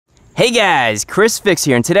Hey guys, Chris Fix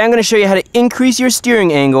here, and today I'm going to show you how to increase your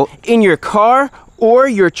steering angle in your car or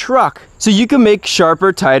your truck so you can make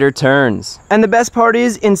sharper, tighter turns. And the best part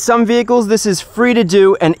is, in some vehicles this is free to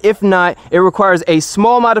do, and if not, it requires a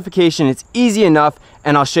small modification. It's easy enough,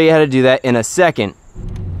 and I'll show you how to do that in a second.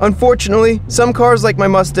 Unfortunately, some cars like my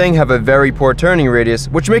Mustang have a very poor turning radius,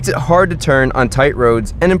 which makes it hard to turn on tight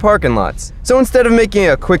roads and in parking lots. So instead of making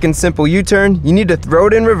a quick and simple U-turn, you need to throw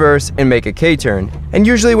it in reverse and make a K-turn. And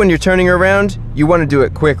usually when you're turning around, you want to do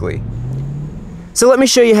it quickly. So let me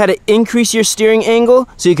show you how to increase your steering angle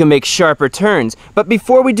so you can make sharper turns. But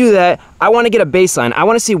before we do that, I want to get a baseline. I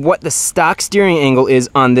want to see what the stock steering angle is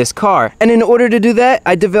on this car. And in order to do that,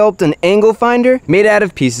 I developed an angle finder made out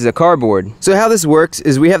of pieces of cardboard. So how this works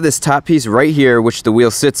is we have this top piece right here which the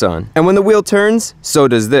wheel sits on. And when the wheel turns, so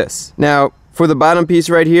does this. Now, for the bottom piece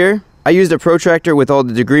right here, I used a protractor with all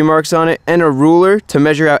the degree marks on it and a ruler to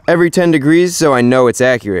measure out every 10 degrees so I know it's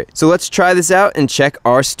accurate. So let's try this out and check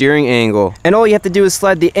our steering angle. And all you have to do is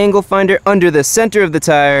slide the angle finder under the center of the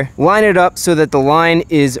tire, line it up so that the line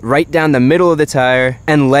is right down the middle of the tire,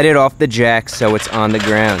 and let it off the jack so it's on the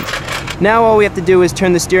ground. Now all we have to do is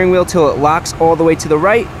turn the steering wheel till it locks all the way to the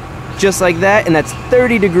right, just like that, and that's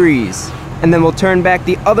 30 degrees. And then we'll turn back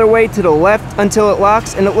the other way to the left until it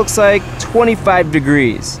locks, and it looks like 25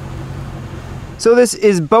 degrees. So this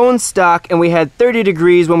is bone stock, and we had 30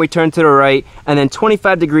 degrees when we turned to the right, and then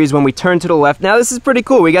 25 degrees when we turned to the left. Now this is pretty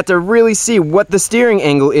cool. We got to really see what the steering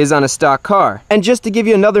angle is on a stock car. And just to give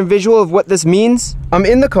you another visual of what this means, I'm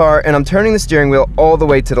in the car and I'm turning the steering wheel all the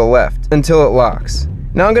way to the left until it locks.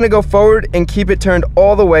 Now I'm going to go forward and keep it turned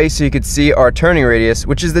all the way so you can see our turning radius,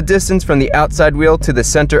 which is the distance from the outside wheel to the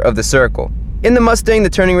center of the circle. In the Mustang, the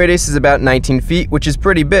turning radius is about 19 feet, which is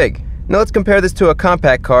pretty big. Now let's compare this to a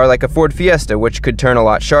compact car like a Ford Fiesta, which could turn a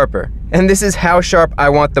lot sharper. And this is how sharp I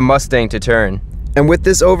want the Mustang to turn. And with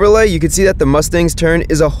this overlay, you can see that the Mustang's turn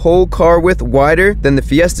is a whole car width wider than the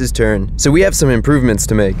Fiesta's turn. So we have some improvements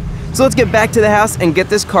to make. So let's get back to the house and get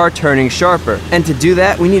this car turning sharper. And to do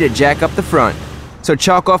that, we need to jack up the front. So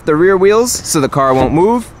chalk off the rear wheels so the car won't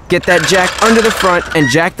move. Get that jack under the front and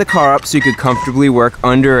jack the car up so you can comfortably work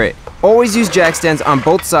under it. Always use jack stands on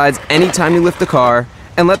both sides anytime you lift the car,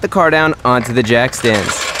 and let the car down onto the jack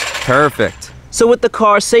stands. Perfect. So with the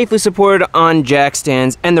car safely supported on jack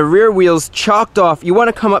stands and the rear wheels chalked off, you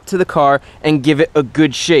want to come up to the car and give it a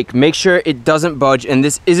good shake. Make sure it doesn't budge and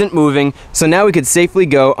this isn't moving, so now we could safely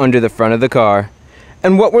go under the front of the car.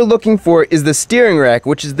 And what we're looking for is the steering rack,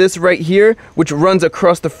 which is this right here, which runs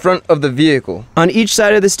across the front of the vehicle. On each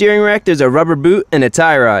side of the steering rack, there's a rubber boot and a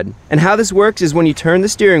tie rod. And how this works is when you turn the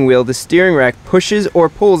steering wheel, the steering rack pushes or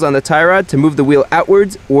pulls on the tie rod to move the wheel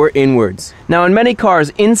outwards or inwards. Now in many cars,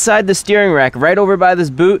 inside the steering rack, right over by this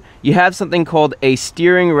boot, you have something called a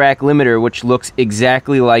steering rack limiter, which looks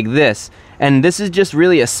exactly like this. And this is just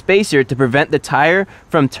really a spacer to prevent the tire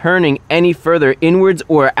from turning any further inwards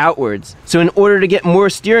or outwards. So in order to get more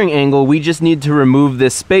steering angle, we just need to remove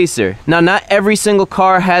this spacer. Now, not every single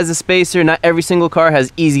car has a spacer, not every single car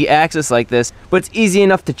has easy access like this, but it's easy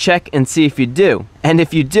enough to check and see if you do. And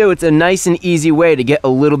if you do, it's a nice and easy way to get a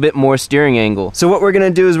little bit more steering angle. So what we're gonna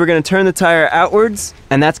do is we're gonna turn the tire outwards,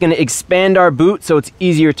 and that's gonna expand our boot so it's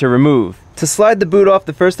easier to remove. To slide the boot off,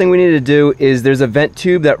 the first thing we need to do is there's a vent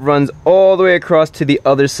tube that runs all the way across to the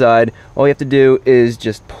other side. All you have to do is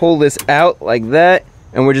just pull this out like that,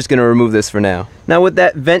 and we're just gonna remove this for now. Now with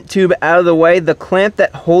that vent tube out of the way, the clamp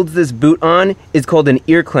that holds this boot on is called an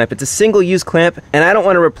ear clamp. It's a single-use clamp, and I don't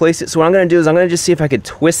want to replace it, so what I'm gonna do is I'm gonna just see if I could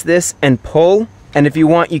twist this and pull. And if you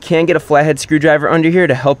want, you can get a flathead screwdriver under here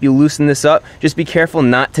to help you loosen this up. Just be careful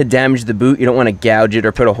not to damage the boot. You don't want to gouge it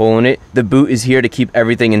or put a hole in it. The boot is here to keep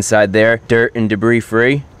everything inside there, dirt and debris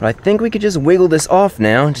free. But I think we could just wiggle this off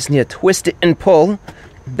now. Just need to twist it and pull.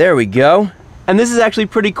 There we go. And this is actually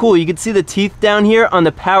pretty cool. You can see the teeth down here on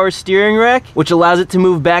the power steering rack, which allows it to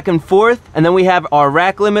move back and forth. And then we have our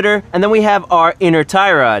rack limiter, and then we have our inner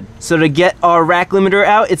tie rod. So to get our rack limiter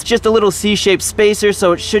out, it's just a little C-shaped spacer,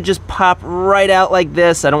 so it should just pop right out like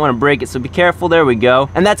this. I don't want to break it, so be careful. There we go.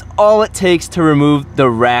 And that's all it takes to remove the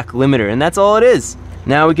rack limiter, and that's all it is.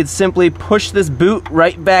 Now we could simply push this boot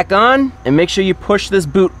right back on, and make sure you push this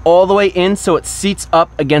boot all the way in so it seats up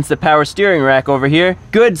against the power steering rack over here.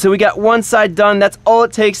 Good, so we got one side done. That's all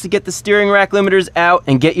it takes to get the steering rack limiters out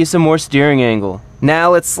and get you some more steering angle. Now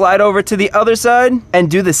let's slide over to the other side and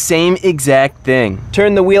do the same exact thing.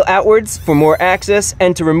 Turn the wheel outwards for more access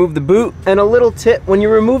and to remove the boot. And a little tip, when you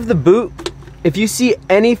remove the boot, If you see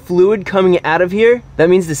any fluid coming out of here, that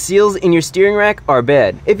means the seals in your steering rack are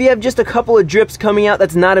bad. If you have just a couple of drips coming out,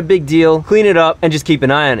 that's not a big deal. Clean it up and just keep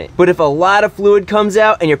an eye on it. But if a lot of fluid comes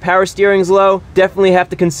out and your power steering's low, definitely have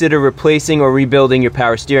to consider replacing or rebuilding your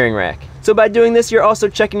power steering rack. So by doing this, you're also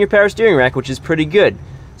checking your power steering rack, which is pretty good.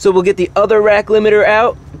 So we'll get the other rack limiter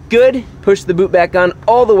out. Good. Push the boot back on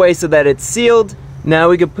all the way so that it's sealed. Now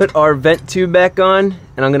we can put our vent tube back on,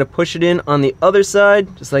 and I'm gonna push it in on the other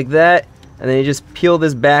side, just like that. And then you just peel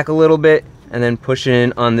this back a little bit and then push it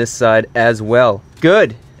in on this side as well.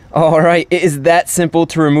 Good. All right, it is that simple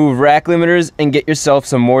to remove rack limiters and get yourself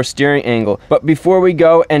some more steering angle. But before we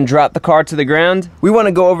go and drop the car to the ground, we want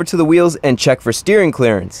to go over to the wheels and check for steering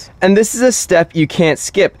clearance. And this is a step you can't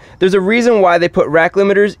skip. There's a reason why they put rack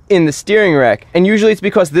limiters in the steering rack. And usually it's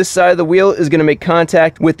because this side of the wheel is going to make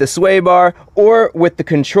contact with the sway bar or with the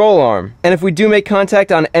control arm. And if we do make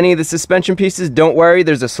contact on any of the suspension pieces, don't worry,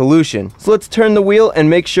 there's a solution. So let's turn the wheel and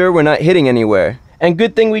make sure we're not hitting anywhere. And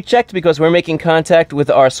good thing we checked because we're making contact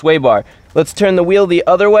with our sway bar. Let's turn the wheel the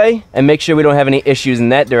other way and make sure we don't have any issues in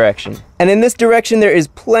that direction. And in this direction, there is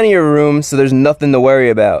plenty of room, so there's nothing to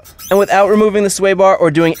worry about. And without removing the sway bar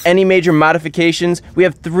or doing any major modifications, we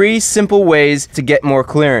have 3 simple ways to get more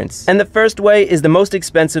clearance. And the first way is the most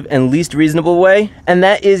expensive and least reasonable way, and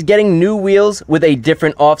that is getting new wheels with a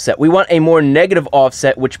different offset. We want a more negative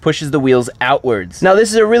offset, which pushes the wheels outwards. Now,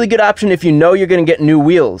 this is a really good option if you know you're gonna get new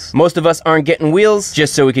wheels. Most of us aren't getting wheels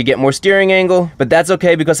just so we could get more steering angle, but that's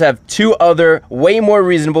okay because I have 2 other way more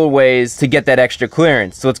reasonable ways to get that extra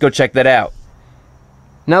clearance. So let's go check that out.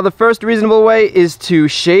 Now the first reasonable way is to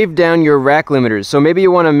shave down your rack limiters. So maybe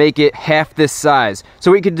you want to make it half this size.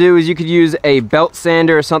 So what you could do is you could use a belt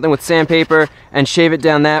sander or something with sandpaper and shave it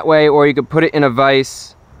down that way, or you could put it in a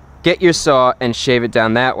vise, get your saw and shave it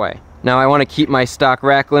down that way. Now I want to keep my stock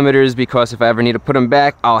rack limiters because if I ever need to put them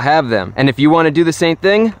back, I'll have them. And if you want to do the same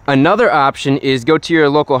thing, another option is go to your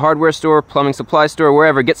local hardware store, plumbing supply store,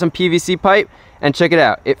 wherever, get some PVC pipe and check it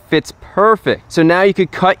out. It fits perfect. So now you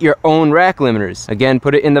could cut your own rack limiters. Again,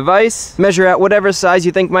 put it in the vise, measure out whatever size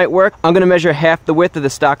you think might work. I'm gonna measure half the width of the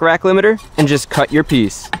stock rack limiter and just cut your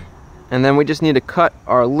piece. And then we just need to cut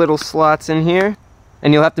our little slots in here.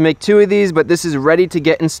 And you'll have to make 2 of these, but this is ready to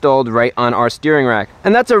get installed right on our steering rack.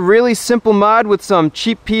 And that's a really simple mod with some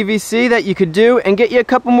cheap PVC that you could do and get you a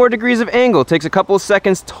couple more degrees of angle. Takes a couple of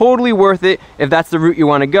seconds, totally worth it if that's the route you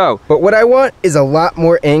want to go. But what I want is a lot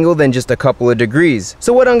more angle than just a couple of degrees.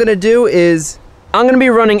 So what I'm gonna do is, I'm gonna be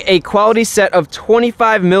running a quality set of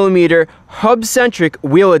 25mm hub-centric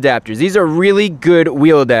wheel adapters. These are really good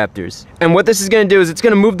wheel adapters. And what this is gonna do is it's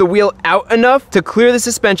gonna move the wheel out enough to clear the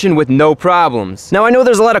suspension with no problems. Now I know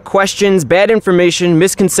there's a lot of questions, bad information,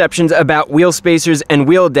 misconceptions about wheel spacers and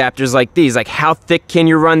wheel adapters like these. Like how thick can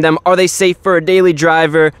you run them? Are they safe for a daily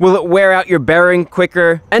driver? Will it wear out your bearing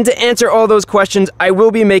quicker? And to answer all those questions, I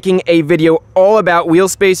will be making a video all about wheel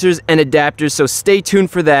spacers and adapters, so stay tuned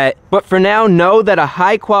for that. But for now, know that a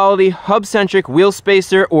high quality hub-centric wheel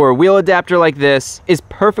spacer or wheel adapter like this is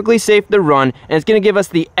perfectly safe to run, and it's going to give us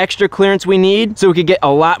the extra clearance we need so we could get a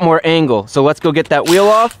lot more angle. So let's go get that wheel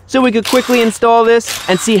off so we could quickly install this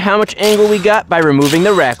and see how much angle we got by removing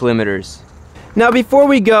the rack limiters. Now before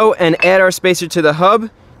we go and add our spacer to the hub,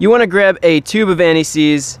 you want to grab a tube of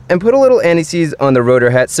anti-seize and put a little anti-seize on the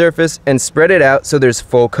rotor hat surface and spread it out so there's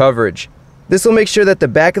full coverage. This will make sure that the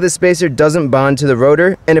back of the spacer doesn't bond to the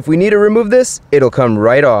rotor, and if we need to remove this, it'll come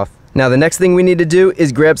right off. Now the next thing we need to do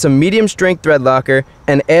is grab some medium strength thread locker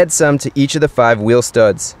and add some to each of the 5 wheel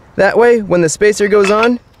studs. That way, when the spacer goes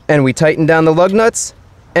on and we tighten down the lug nuts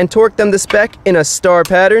and torque them to spec in a star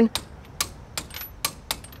pattern,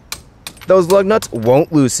 those lug nuts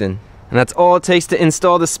won't loosen. And that's all it takes to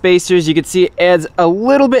install the spacers. You can see it adds a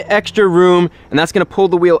little bit extra room, and that's gonna pull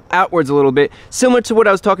the wheel outwards a little bit. Similar to what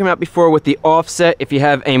I was talking about before with the offset. If you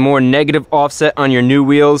have a more negative offset on your new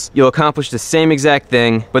wheels, you'll accomplish the same exact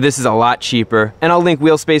thing, but this is a lot cheaper. And I'll link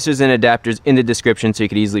wheel spacers and adapters in the description so you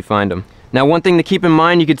could easily find them. Now one thing to keep in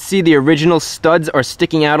mind, you can see the original studs are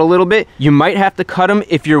sticking out a little bit. You might have to cut them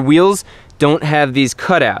if your wheels don't have these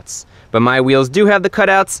cutouts. But my wheels do have the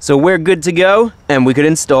cutouts, so we're good to go, and we could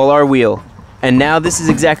install our wheel. And now this is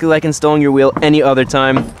exactly like installing your wheel any other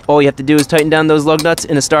time. All you have to do is tighten down those lug nuts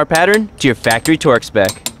in a star pattern to your factory torque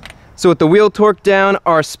spec. So with the wheel torqued down,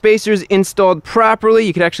 our spacers installed properly.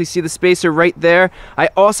 You can actually see the spacer right there. I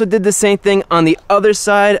also did the same thing on the other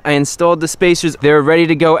side. I installed the spacers. They're ready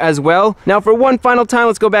to go as well. Now for one final time,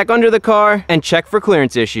 let's go back under the car and check for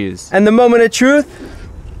clearance issues. And the moment of truth,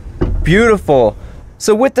 beautiful.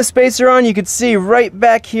 So with the spacer on, you can see right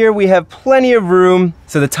back here we have plenty of room,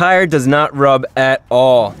 so the tire does not rub at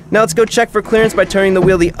all. Now let's go check for clearance by turning the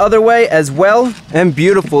wheel the other way as well. And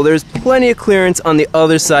beautiful, there's plenty of clearance on the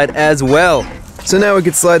other side as well. So now we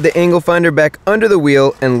can slide the angle finder back under the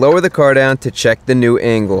wheel and lower the car down to check the new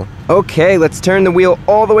angle. Okay, let's turn the wheel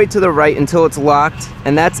all the way to the right until it's locked,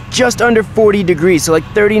 and that's just under 40 degrees, so like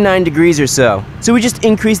 39 degrees or so. So we just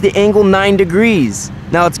increased the angle 9 degrees.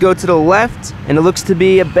 Now let's go to the left, and it looks to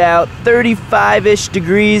be about 35-ish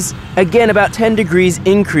degrees. Again, about 10 degrees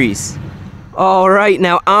increase. All right,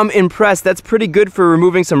 now I'm impressed. That's pretty good for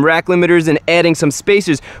removing some rack limiters and adding some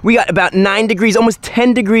spacers. We got about 9 degrees, almost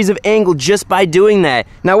 10 degrees of angle just by doing that.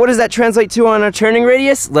 Now what does that translate to on our turning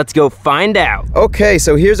radius? Let's go find out. Okay,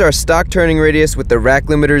 so here's our stock turning radius with the rack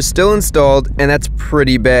limiters still installed, and that's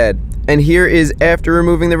pretty bad. And here is after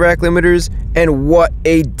removing the rack limiters, and what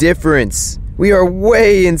a difference. We are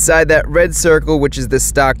way inside that red circle, which is the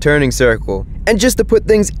stock turning circle. And just to put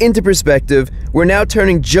things into perspective, we're now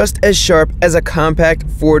turning just as sharp as a compact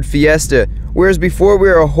Ford Fiesta, whereas before we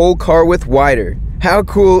were a whole car width wider. How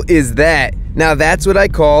cool is that? Now that's what I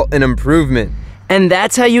call an improvement. And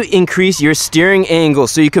that's how you increase your steering angle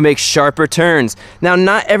so you can make sharper turns. Now,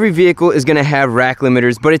 not every vehicle is gonna have rack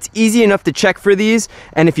limiters, but it's easy enough to check for these,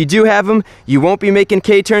 and if you do have them, you won't be making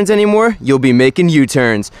K-turns anymore, you'll be making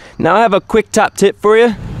U-turns. Now, I have a quick top tip for you.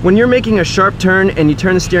 When you're making a sharp turn and you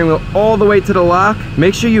turn the steering wheel all the way to the lock,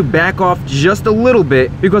 make sure you back off just a little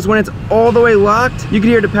bit, because when it's all the way locked, you can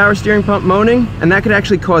hear the power steering pump moaning, and that could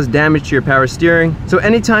actually cause damage to your power steering. So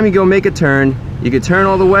anytime you go make a turn, you can turn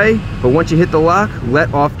all the way, but once you hit the lock,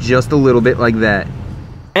 let off just a little bit like that.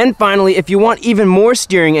 And finally, if you want even more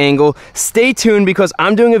steering angle, stay tuned because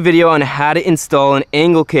I'm doing a video on how to install an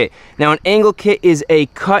angle kit. Now, an angle kit is a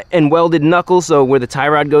cut and welded knuckle, so where the tie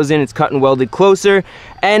rod goes in, it's cut and welded closer,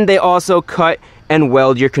 and they also cut and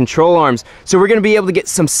weld your control arms. So we're gonna be able to get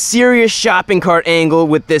some serious shopping cart angle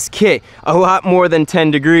with this kit, a lot more than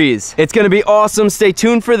 10 degrees. It's gonna be awesome, stay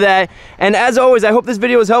tuned for that. And as always, I hope this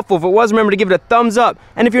video was helpful. If it was, remember to give it a thumbs up.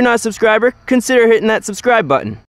 And if you're not a subscriber, consider hitting that subscribe button.